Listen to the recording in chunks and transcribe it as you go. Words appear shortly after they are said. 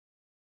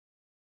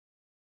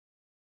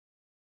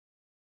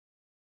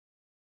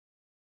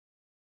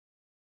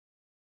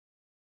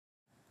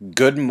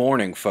Good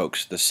morning,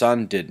 folks. The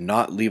sun did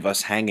not leave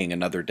us hanging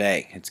another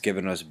day. It's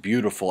given us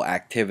beautiful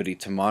activity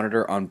to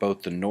monitor on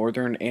both the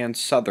northern and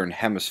southern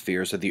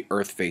hemispheres of the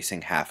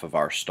Earth-facing half of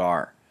our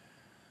star.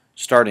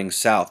 Starting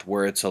south,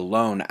 where it's a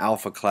lone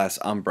Alpha-class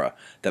umbra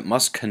that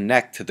must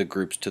connect to the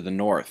groups to the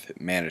north,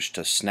 it managed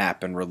to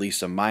snap and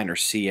release a minor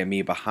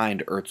CME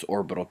behind Earth's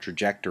orbital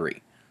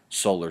trajectory,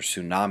 solar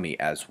tsunami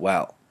as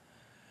well.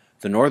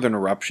 The northern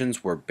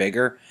eruptions were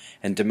bigger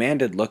and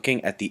demanded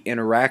looking at the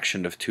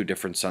interaction of two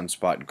different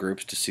sunspot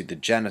groups to see the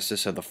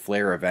genesis of the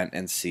flare event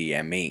and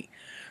CME.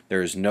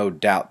 There is no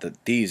doubt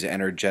that these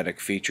energetic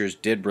features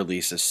did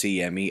release a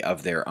CME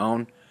of their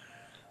own.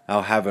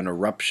 I'll have an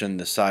eruption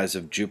the size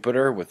of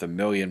Jupiter with a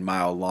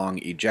 1,000,000-mile long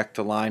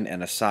ejecta line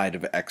and a side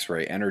of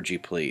X-ray energy,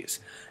 please.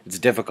 It's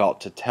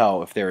difficult to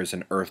tell if there is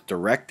an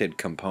Earth-directed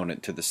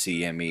component to the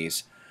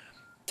CMEs.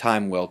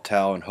 Time will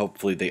tell, and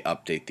hopefully they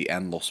update the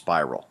Enlil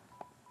spiral.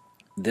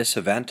 This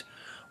event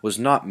was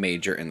not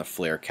major in the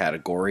flare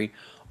category,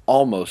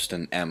 almost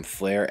an M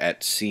flare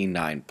at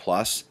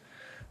C9+.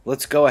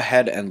 Let's go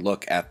ahead and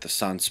look at the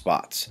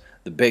sunspots.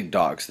 The big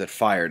dogs that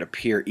fired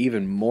appear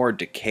even more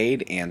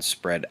decayed and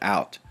spread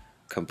out.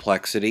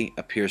 Complexity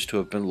appears to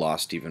have been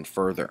lost even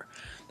further.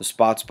 The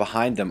spots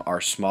behind them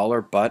are smaller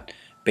but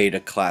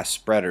beta-class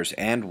spreaders,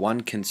 and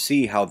one can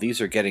see how these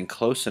are getting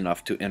close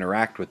enough to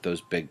interact with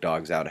those big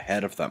dogs out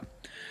ahead of them.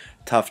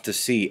 Tough to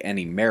see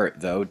any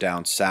merit, though,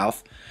 down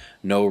south.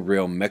 No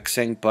real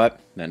mixing, but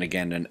then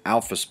again, an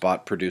alpha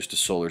spot produced a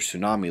solar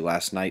tsunami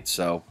last night,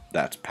 so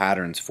that's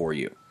patterns for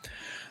you.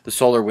 The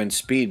solar wind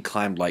speed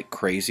climbed like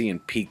crazy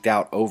and peaked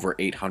out over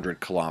 800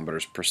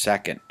 kilometers per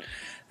second.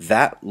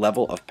 That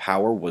level of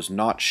power was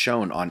not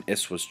shown on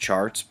ISWA's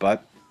charts,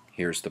 but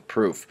here's the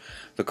proof.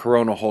 The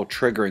coronal hole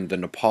triggering the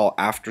Nepal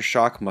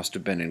aftershock must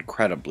have been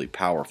incredibly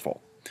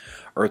powerful.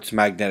 Earth's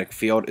magnetic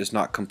field is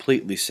not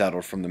completely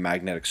settled from the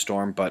magnetic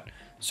storm, but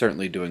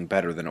certainly doing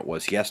better than it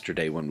was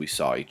yesterday when we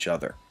saw each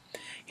other.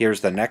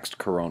 Here's the next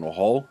coronal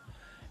hole.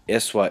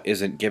 ISWA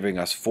isn't giving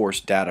us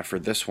forced data for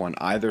this one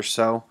either,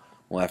 so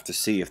we'll have to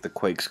see if the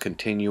quakes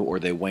continue or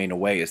they wane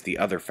away as the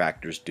other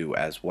factors do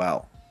as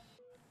well.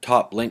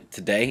 Top link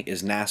today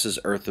is NASA's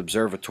Earth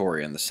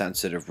Observatory and the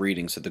sensitive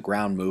readings of the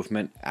ground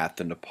movement at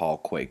the Nepal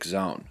quake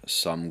zone.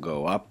 Some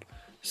go up,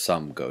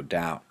 some go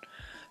down.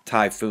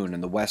 Typhoon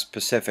in the West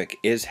Pacific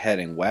is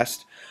heading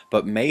west,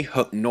 but may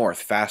hook north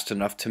fast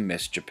enough to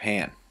miss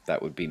Japan.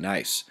 That would be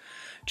nice.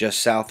 Just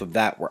south of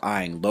that, we're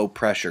eyeing low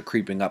pressure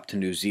creeping up to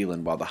New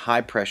Zealand, while the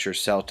high pressure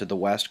cell to the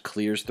west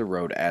clears the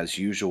road as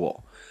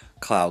usual.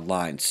 Cloud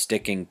lines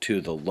sticking to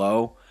the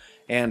low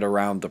and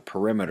around the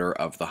perimeter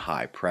of the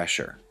high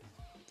pressure.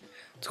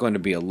 It's going to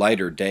be a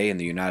lighter day in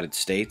the United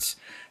States.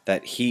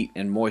 That heat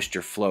and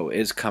moisture flow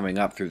is coming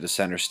up through the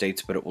center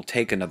states, but it will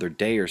take another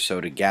day or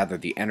so to gather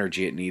the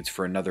energy it needs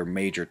for another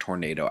major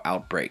tornado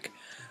outbreak.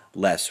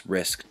 Less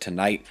risk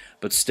tonight,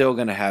 but still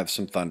going to have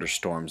some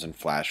thunderstorms and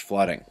flash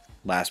flooding.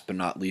 Last but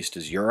not least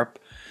is Europe.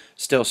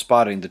 Still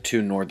spotting the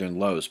two northern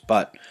lows,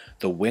 but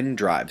the wind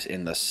drives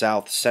in the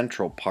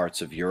south-central parts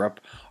of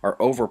Europe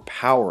are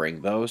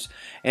overpowering those,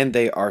 and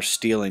they are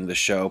stealing the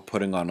show,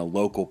 putting on a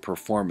local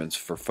performance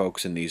for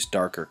folks in these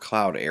darker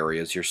cloud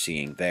areas you're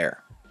seeing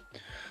there.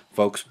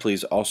 Folks,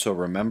 please also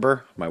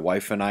remember, my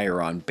wife and I are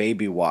on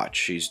baby watch.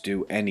 She's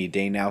due any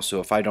day now,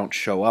 so if I don't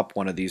show up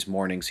one of these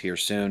mornings here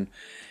soon,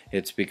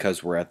 it's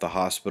because we're at the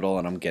hospital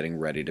and I'm getting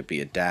ready to be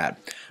a dad.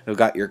 We've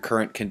got your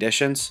current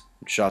conditions,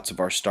 shots of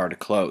our star to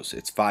close.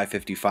 It's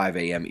 5:55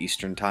 a.m.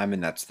 Eastern Time,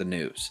 and that's the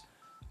news.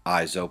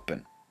 Eyes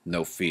open,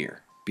 no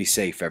fear. Be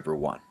safe,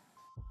 everyone.